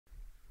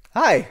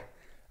Hi,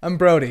 I'm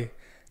Brody.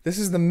 This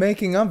is the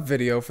making of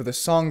video for the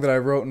song that I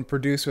wrote and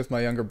produced with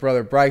my younger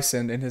brother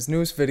Bryson in his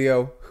newest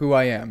video, Who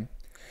I Am.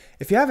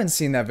 If you haven't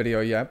seen that video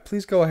yet,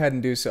 please go ahead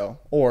and do so.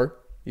 Or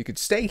you could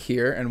stay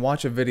here and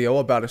watch a video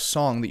about a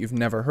song that you've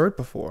never heard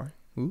before.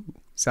 Ooh,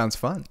 sounds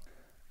fun.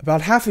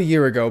 About half a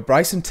year ago,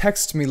 Bryson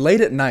texted me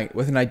late at night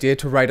with an idea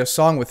to write a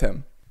song with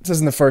him. This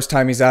isn't the first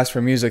time he's asked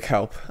for music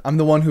help. I'm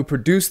the one who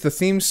produced the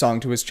theme song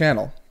to his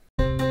channel.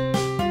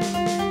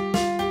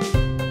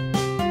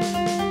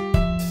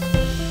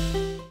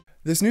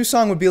 This new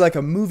song would be like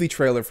a movie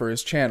trailer for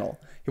his channel.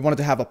 He wanted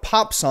to have a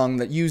pop song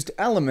that used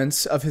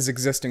elements of his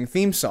existing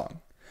theme song.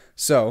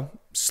 So,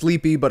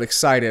 sleepy but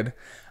excited,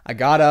 I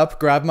got up,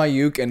 grabbed my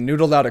uke, and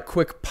noodled out a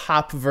quick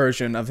pop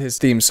version of his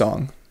theme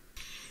song.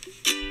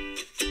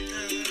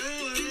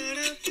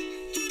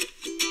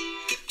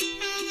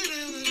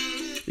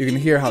 You can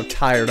hear how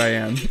tired I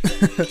am.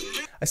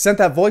 I sent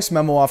that voice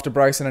memo off to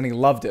Bryson and he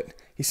loved it.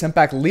 He sent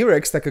back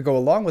lyrics that could go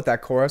along with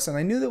that chorus, and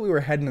I knew that we were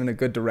heading in a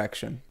good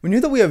direction. We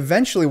knew that we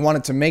eventually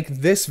wanted to make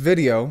this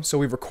video, so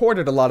we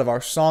recorded a lot of our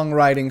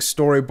songwriting,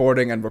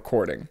 storyboarding, and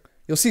recording.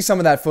 You'll see some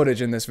of that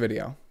footage in this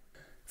video.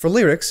 For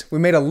lyrics, we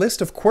made a list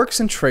of quirks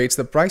and traits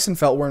that Bryson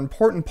felt were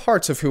important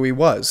parts of who he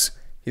was.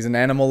 He's an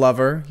animal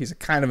lover, he's a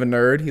kind of a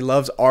nerd, he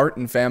loves art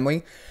and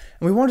family,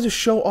 and we wanted to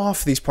show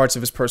off these parts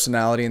of his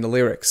personality in the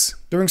lyrics.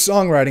 During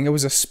songwriting, it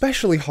was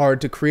especially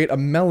hard to create a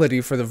melody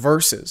for the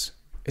verses.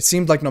 It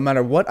seemed like no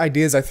matter what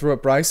ideas I threw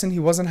at Bryson, he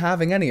wasn't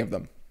having any of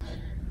them.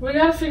 We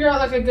gotta figure out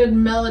like a good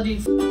melody.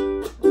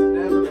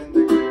 Never been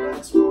the good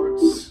at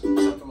sports,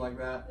 something like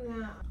that.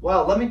 Yeah.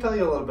 Well, let me tell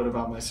you a little bit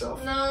about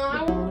myself. No,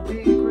 I wanna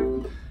be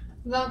quick.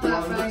 not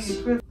that fast.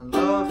 I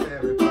love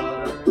Harry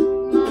Potter.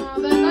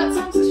 No, that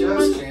sounds too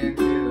Just much. can't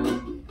get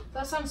it.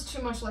 That sounds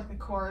too much like the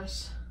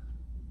chorus.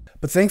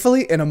 But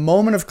thankfully, in a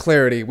moment of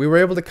clarity, we were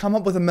able to come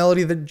up with a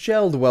melody that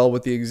gelled well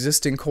with the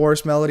existing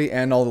chorus melody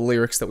and all the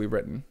lyrics that we've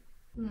written.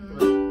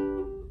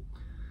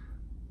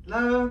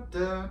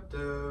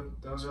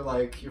 Those are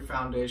like your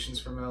foundations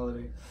for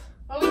melody.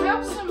 Oh, we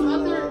have some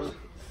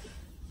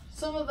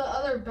of the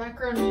other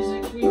background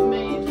music we've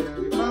made.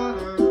 Harry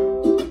Potter,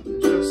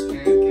 just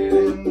can't get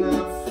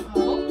enough.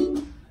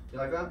 Oh, You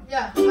like that?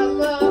 yeah. I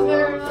love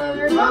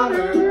Harry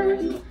Potter.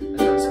 I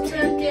just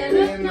Can't get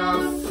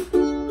enough.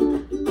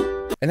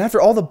 And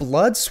after all the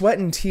blood, sweat,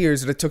 and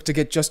tears that it took to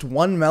get just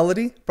one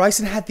melody,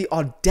 Bryson had the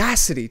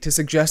audacity to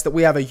suggest that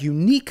we have a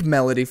unique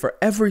melody for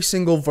every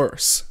single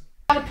verse.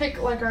 Gotta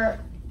pick like a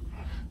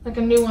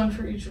new one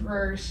for each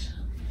verse.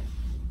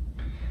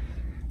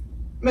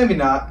 Maybe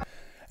not.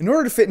 In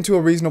order to fit into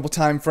a reasonable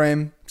time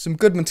frame, some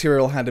good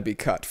material had to be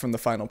cut from the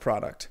final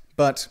product.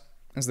 But,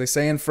 as they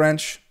say in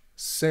French,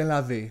 c'est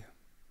la vie.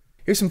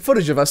 Here's some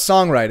footage of us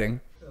songwriting.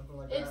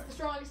 It's the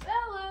strongest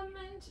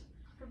element.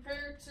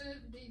 Prepare to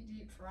be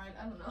deep fried.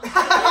 I don't know.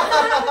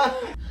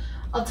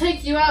 I'll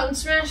take you out in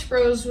Smash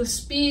Bros with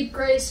speed,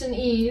 grace, and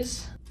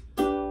ease.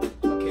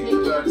 Okay,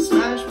 go to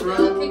Smash Kick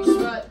Bros. your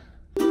butt.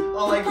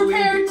 Oh, like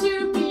Prepare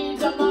to be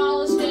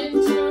demolished in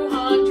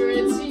 200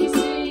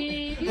 cc.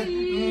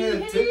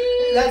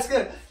 That's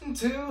good.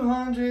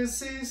 200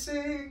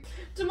 cc.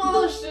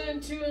 Demolished in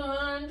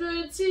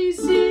 200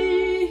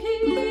 cc.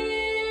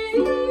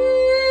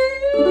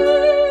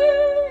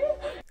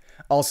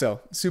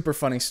 Also, super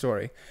funny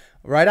story.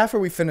 Right after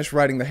we finished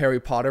writing the Harry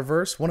Potter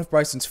verse, one of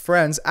Bryson's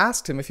friends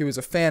asked him if he was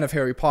a fan of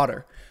Harry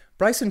Potter.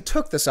 Bryson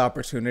took this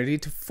opportunity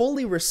to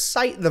fully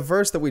recite the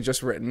verse that we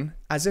just written,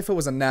 as if it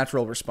was a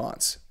natural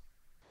response.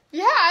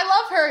 Yeah, I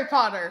love Harry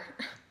Potter.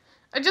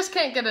 I just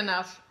can't get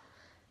enough.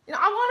 You know,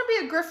 I want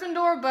to be a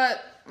Gryffindor,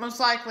 but most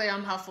likely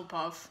I'm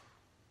Hufflepuff.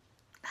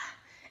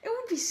 It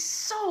would be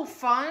so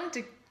fun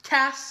to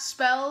cast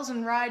spells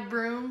and ride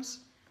brooms.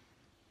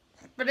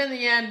 But in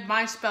the end,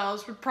 my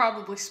spells would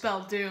probably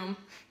spell doom.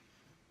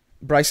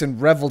 Bryson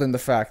reveled in the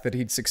fact that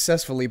he'd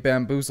successfully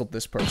bamboozled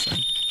this person.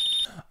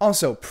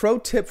 Also, pro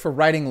tip for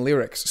writing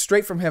lyrics,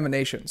 straight from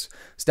Haminations.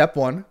 Step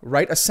 1,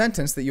 write a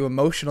sentence that you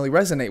emotionally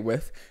resonate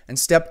with. And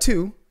step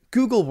 2,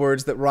 Google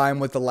words that rhyme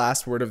with the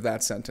last word of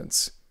that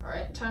sentence.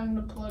 Alright, time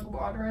to plug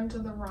water into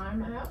the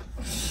Rhyme app.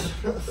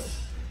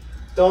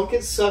 Don't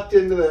get sucked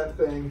into that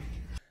thing.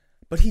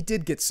 But he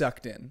did get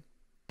sucked in.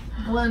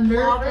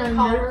 Blender,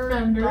 Hotter,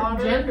 fender,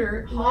 hotter,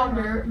 gender, hotter,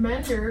 honder,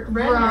 mender,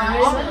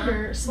 bride,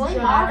 render, slender,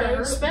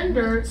 hotter, slinger,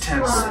 spender,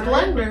 Tender.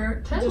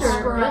 splendor, tender,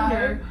 Describe.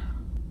 render,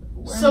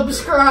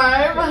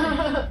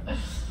 subscribe.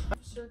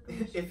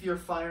 If you're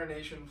Fire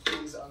Nation,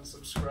 please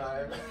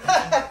unsubscribe.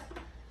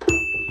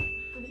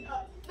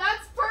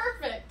 That's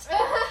perfect.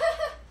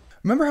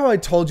 Remember how I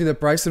told you that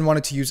Bryson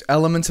wanted to use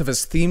elements of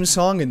his theme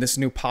song in this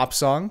new pop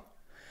song?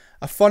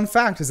 A fun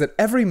fact is that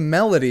every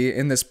melody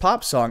in this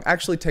pop song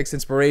actually takes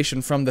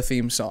inspiration from the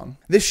theme song.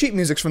 This sheet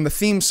music's from the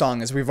theme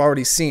song, as we've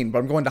already seen, but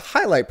I'm going to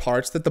highlight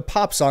parts that the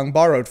pop song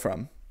borrowed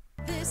from.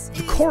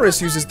 The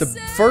chorus uses the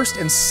first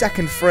and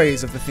second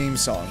phrase of the theme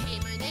song. Hey,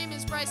 my name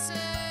is Bryson,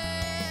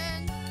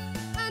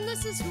 and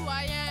this is who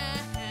I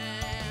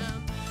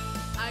am.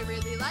 I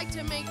really like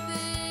to make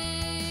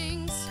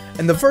things.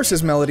 and the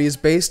verses melody is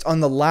based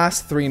on the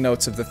last 3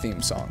 notes of the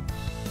theme song.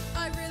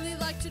 I really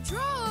like to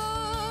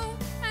draw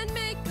and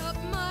make up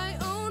my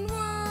own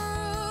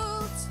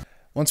worlds.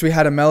 Once we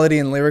had a melody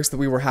and lyrics that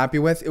we were happy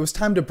with, it was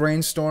time to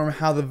brainstorm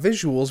how the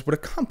visuals would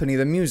accompany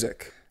the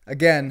music.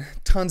 Again,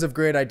 tons of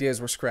great ideas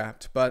were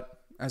scrapped,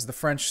 but as the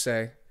French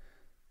say,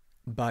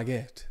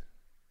 baguette.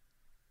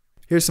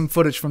 Here's some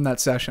footage from that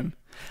session.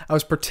 I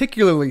was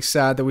particularly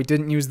sad that we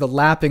didn't use the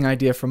lapping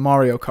idea from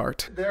Mario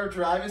Kart. They're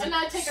driving. And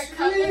I take a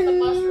cut with the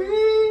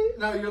mushroom.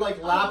 No, you're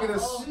like lapping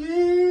this.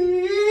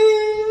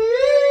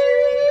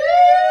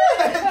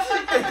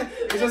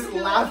 You're just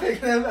laughing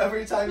them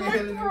every time you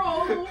hit it.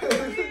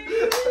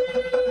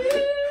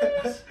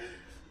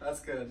 That's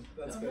good.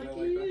 That's good. I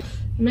like that.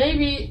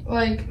 Maybe,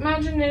 like,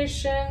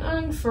 imagination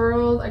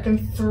unfurled. I can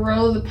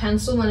throw the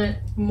pencil and it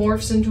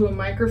morphs into a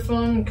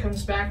microphone and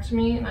comes back to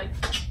me. And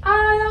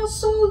I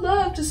also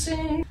love to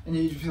sing. And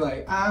you just be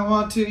like, I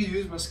want to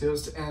use my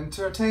skills to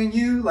entertain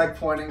you, like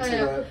pointing to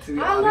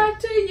the I audience. like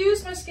to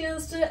use my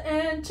skills to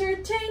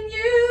entertain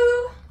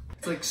you.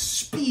 It's like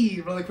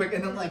speed really quick,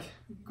 and then like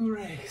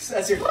grace.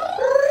 That's your.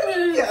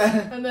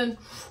 Yeah. And then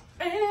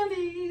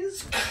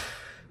Andy's.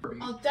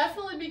 I'll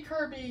definitely be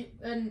Kirby,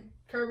 and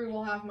Kirby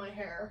will have my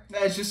hair.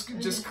 It's just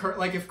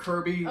like if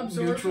Kirby Absorbs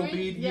neutral me?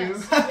 beat Yes, you.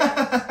 yes,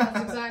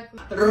 that's exactly.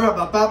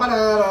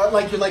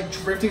 Like you're like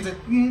drifting. It's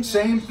like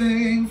same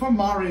thing for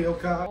Mario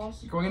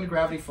Kart. Going into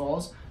Gravity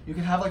Falls, you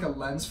can have like a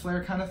lens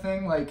flare kind of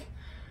thing. Like,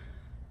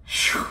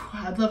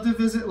 I'd love to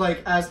visit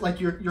like as like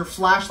your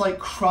flashlight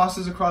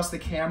crosses across the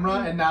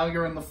camera, and now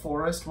you're in the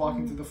forest,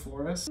 walking through the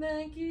forest.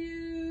 Thank you.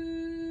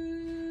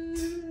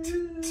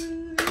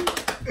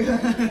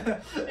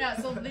 Yeah,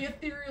 so the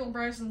ethereal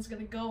Bryson's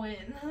gonna go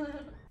in.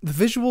 The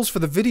visuals for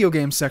the video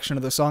game section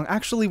of the song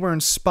actually were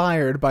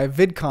inspired by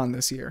VidCon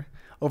this year.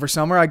 Over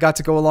summer, I got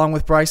to go along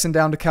with Bryson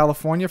down to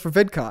California for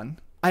VidCon.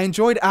 I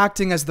enjoyed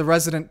acting as the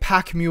resident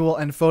pack mule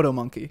and photo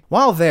monkey.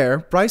 While there,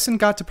 Bryson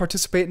got to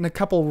participate in a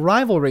couple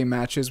rivalry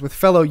matches with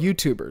fellow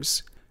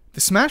YouTubers.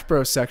 The Smash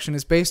Bros section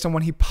is based on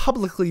when he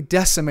publicly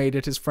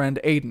decimated his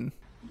friend Aiden.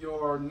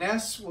 Your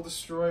Ness will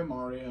destroy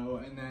Mario,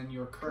 and then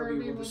your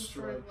Kirby will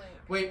destroy.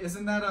 Wait,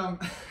 isn't that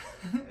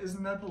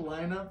isn't that the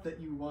lineup that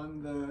you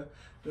won the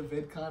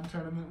VidCon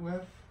tournament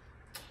with?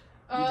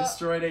 You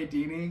destroyed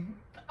Aidini.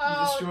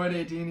 You destroyed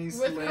Aidini's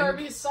with Link.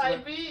 Kirby's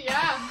side B,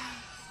 yeah.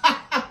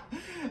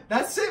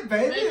 That's it,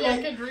 baby. Maybe like,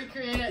 I could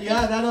recreate it.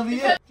 yeah, that'll be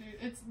it. Dude,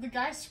 it's the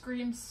guy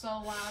screams so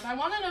loud. I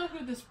want to know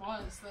who this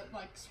was that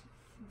like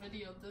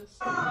videoed this.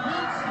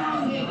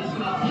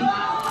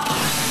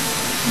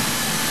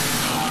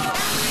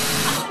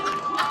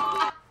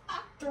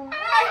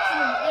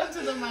 Directly into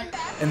the mic.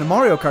 And the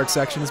Mario Kart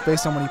section is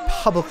based on when he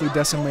publicly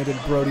decimated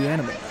Brody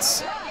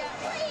Animates.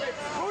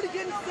 Brody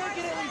getting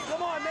second at least.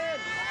 Come on, man.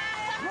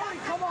 Brody,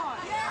 come on.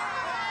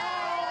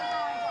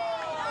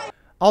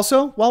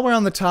 Also, while we're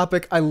on the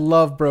topic, I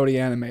love Brody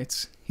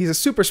Animates. He's a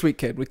super sweet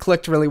kid. We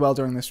clicked really well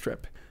during this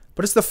trip.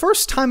 But it's the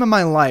first time in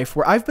my life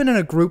where I've been in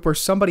a group where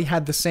somebody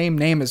had the same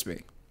name as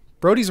me.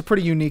 Brody's a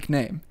pretty unique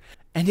name.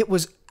 And it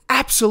was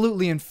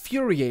absolutely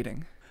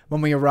infuriating.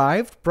 When we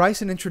arrived,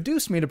 Bryson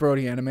introduced me to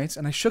Brody Animates,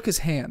 and I shook his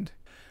hand.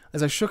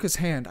 As I shook his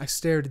hand, I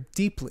stared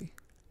deeply,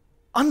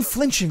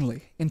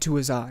 unflinchingly, into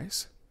his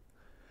eyes.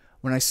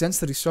 When I sensed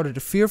that he started to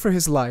fear for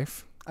his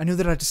life, I knew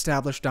that I'd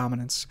established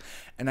dominance,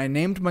 and I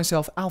named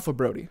myself Alpha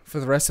Brody for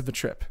the rest of the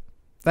trip.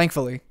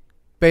 Thankfully,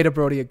 Beta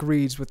Brody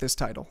agrees with this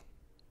title.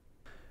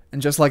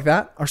 And just like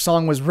that, our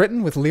song was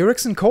written with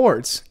lyrics and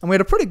chords, and we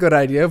had a pretty good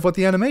idea of what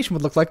the animation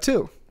would look like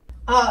too.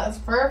 Ah, it's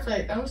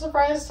perfect. I'm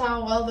surprised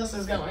how well this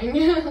is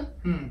going.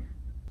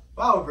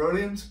 Wow,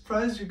 Brody, I'm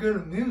surprised you're good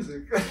at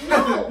music.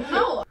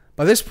 No.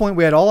 By this point,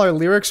 we had all our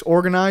lyrics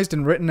organized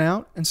and written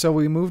out, and so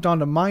we moved on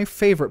to my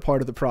favorite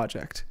part of the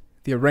project,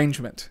 the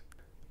arrangement.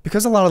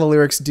 Because a lot of the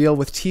lyrics deal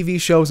with TV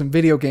shows and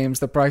video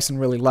games that Bryson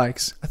really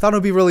likes, I thought it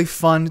would be really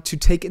fun to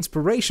take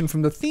inspiration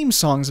from the theme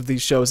songs of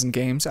these shows and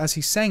games as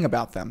he sang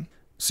about them.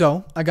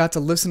 So, I got to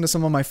listen to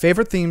some of my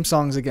favorite theme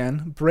songs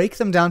again, break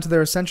them down to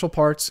their essential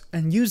parts,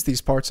 and use these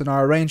parts in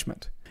our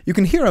arrangement. You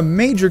can hear a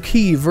major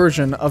key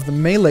version of the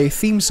Melee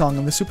theme song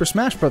in the Super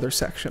Smash Bros.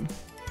 Section.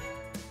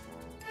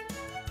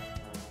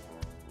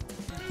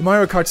 The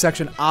Mario Kart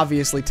section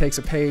obviously takes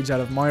a page out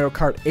of Mario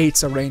Kart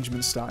 8's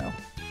arrangement style.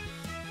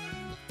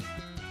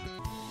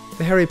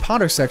 The Harry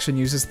Potter section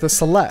uses the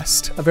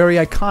Celeste, a very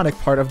iconic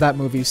part of that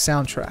movie's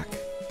soundtrack.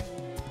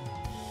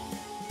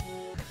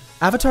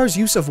 Avatar's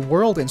use of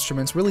world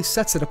instruments really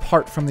sets it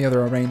apart from the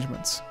other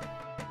arrangements.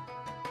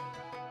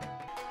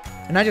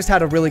 And I just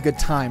had a really good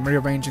time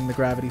rearranging the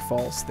Gravity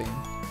Falls theme.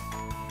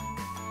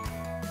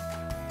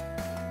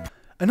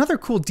 Another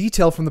cool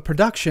detail from the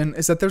production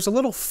is that there's a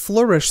little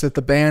flourish that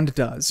the band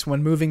does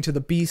when moving to the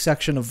B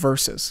section of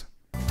verses.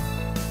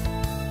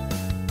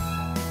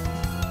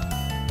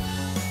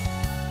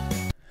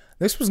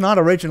 This was not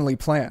originally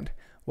planned.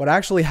 What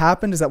actually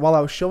happened is that while I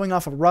was showing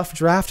off a rough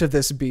draft of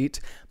this beat,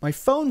 my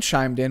phone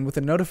chimed in with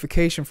a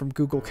notification from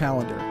Google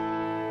Calendar.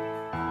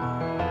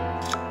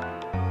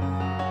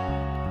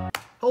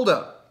 Hold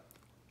up.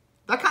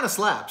 That kind of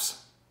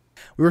slaps.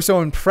 We were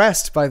so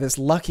impressed by this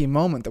lucky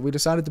moment that we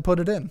decided to put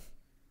it in.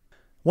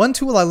 One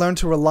tool I learned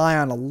to rely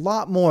on a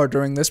lot more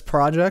during this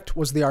project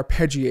was the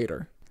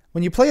arpeggiator.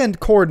 When you play a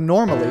chord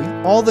normally,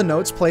 all the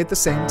notes play at the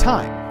same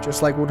time,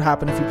 just like would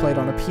happen if you played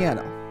on a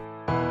piano.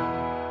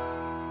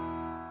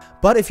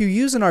 But if you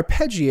use an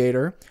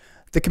arpeggiator,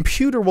 the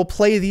computer will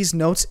play these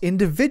notes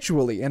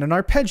individually in an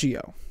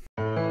arpeggio.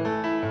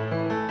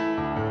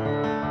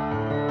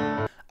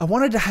 I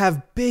wanted to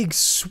have big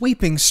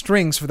sweeping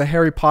strings for the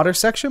Harry Potter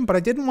section, but I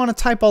didn't want to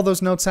type all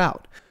those notes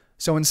out.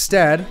 So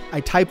instead,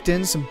 I typed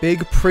in some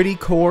big pretty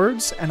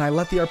chords and I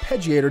let the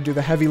arpeggiator do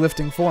the heavy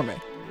lifting for me.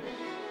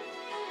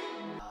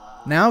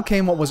 Now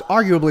came what was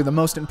arguably the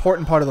most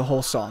important part of the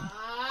whole song,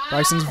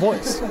 Bryson's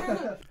voice.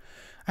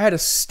 I had a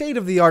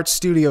state-of-the-art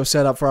studio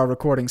set up for our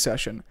recording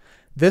session.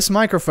 This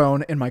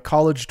microphone in my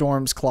college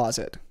dorm's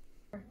closet.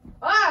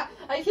 Ah,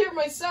 I hear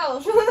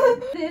myself.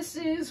 This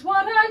is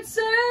what I'd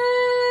say.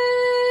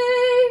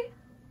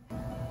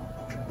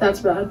 That's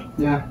bad.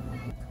 Yeah.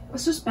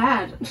 That's just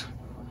bad.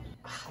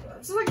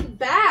 It's like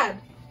bad.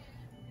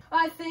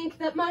 I think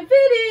that my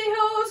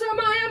videos are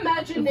my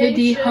imagination.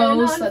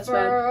 Videos, that's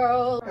bad.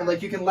 unfurled. And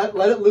like you can let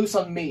it loose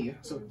on me.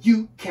 So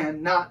you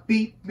cannot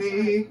beat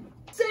me.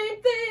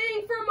 Same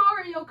thing for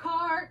Mario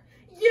Kart.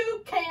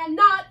 You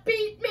cannot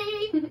beat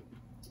me.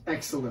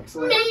 Excellent.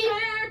 So,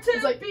 Prepare to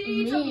It's like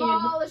be mean.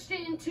 demolished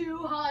in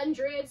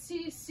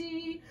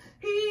 200cc.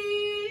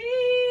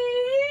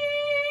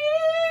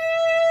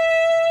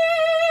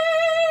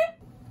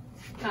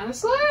 Kinda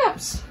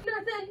slaps.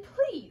 Then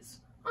please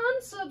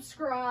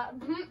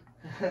unsubscribe.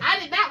 I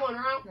did that one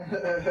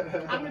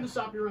wrong. I'm gonna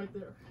stop you right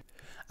there.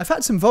 I've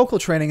had some vocal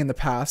training in the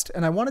past,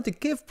 and I wanted to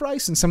give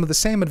Bryson some of the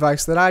same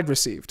advice that I'd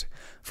received.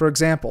 For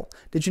example,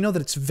 did you know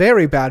that it's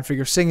very bad for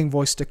your singing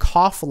voice to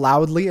cough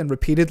loudly and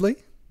repeatedly?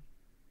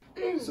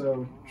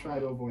 so try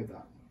to avoid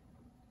that.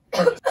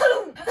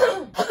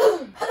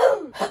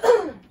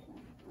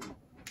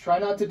 Try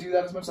not to do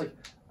that as much. Like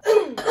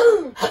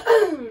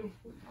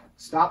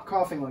stop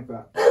coughing like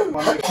that.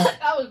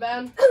 That was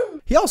bad.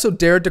 He also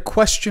dared to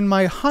question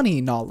my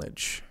honey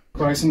knowledge.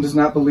 Bryson does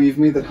not believe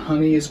me that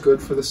honey is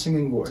good for the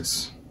singing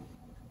voice.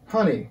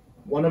 Honey,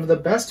 one of the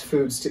best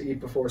foods to eat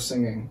before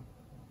singing.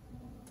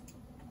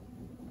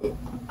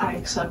 I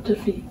accept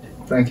defeat.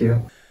 Thank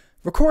you.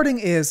 Recording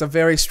is a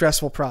very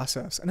stressful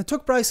process, and it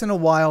took Bryson a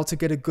while to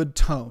get a good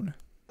tone.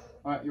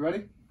 Alright, you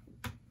ready?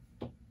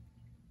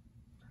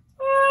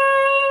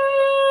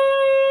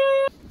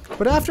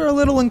 But after a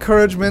little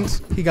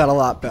encouragement, he got a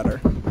lot better.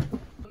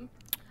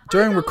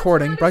 During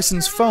recording,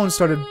 Bryson's phone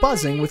started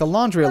buzzing with a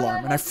laundry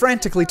alarm, and I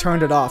frantically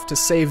turned it off to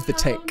save the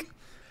take.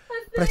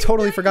 But I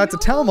totally forgot to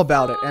tell him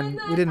about it, and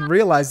we didn't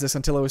realize this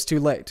until it was too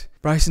late.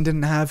 Bryson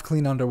didn't have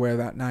clean underwear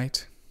that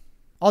night.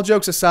 All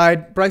jokes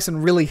aside,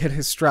 Bryson really hit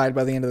his stride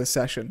by the end of the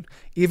session,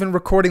 even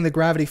recording the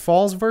Gravity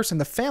Falls verse and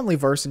the Family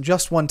verse in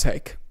just one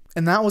take.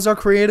 And that was our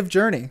creative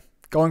journey,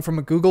 going from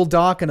a Google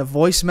Doc and a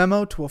voice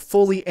memo to a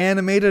fully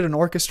animated and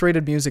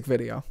orchestrated music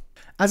video.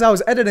 As I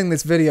was editing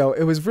this video,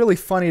 it was really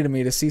funny to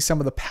me to see some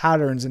of the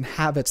patterns and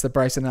habits that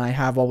Bryson and I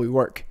have while we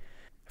work.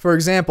 For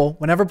example,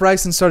 whenever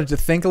Bryson started to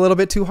think a little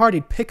bit too hard,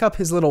 he'd pick up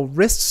his little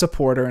wrist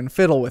supporter and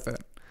fiddle with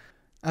it.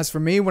 As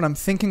for me, when I'm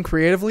thinking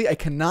creatively, I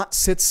cannot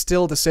sit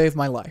still to save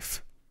my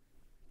life.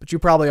 But you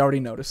probably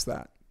already noticed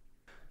that.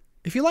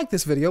 If you like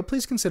this video,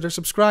 please consider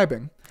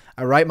subscribing.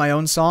 I write my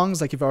own songs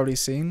like you've already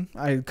seen.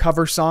 I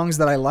cover songs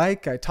that I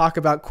like. I talk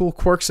about cool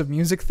quirks of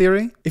music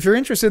theory. If you're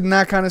interested in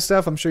that kind of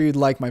stuff, I'm sure you'd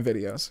like my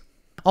videos.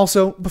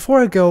 Also,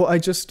 before I go,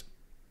 I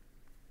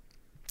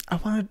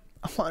wanted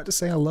to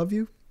say I love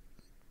you,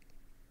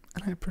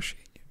 and I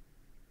appreciate you.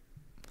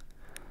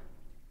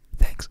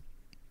 Thanks.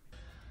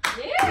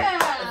 Yeah,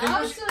 that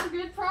was some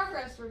good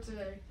progress for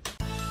today.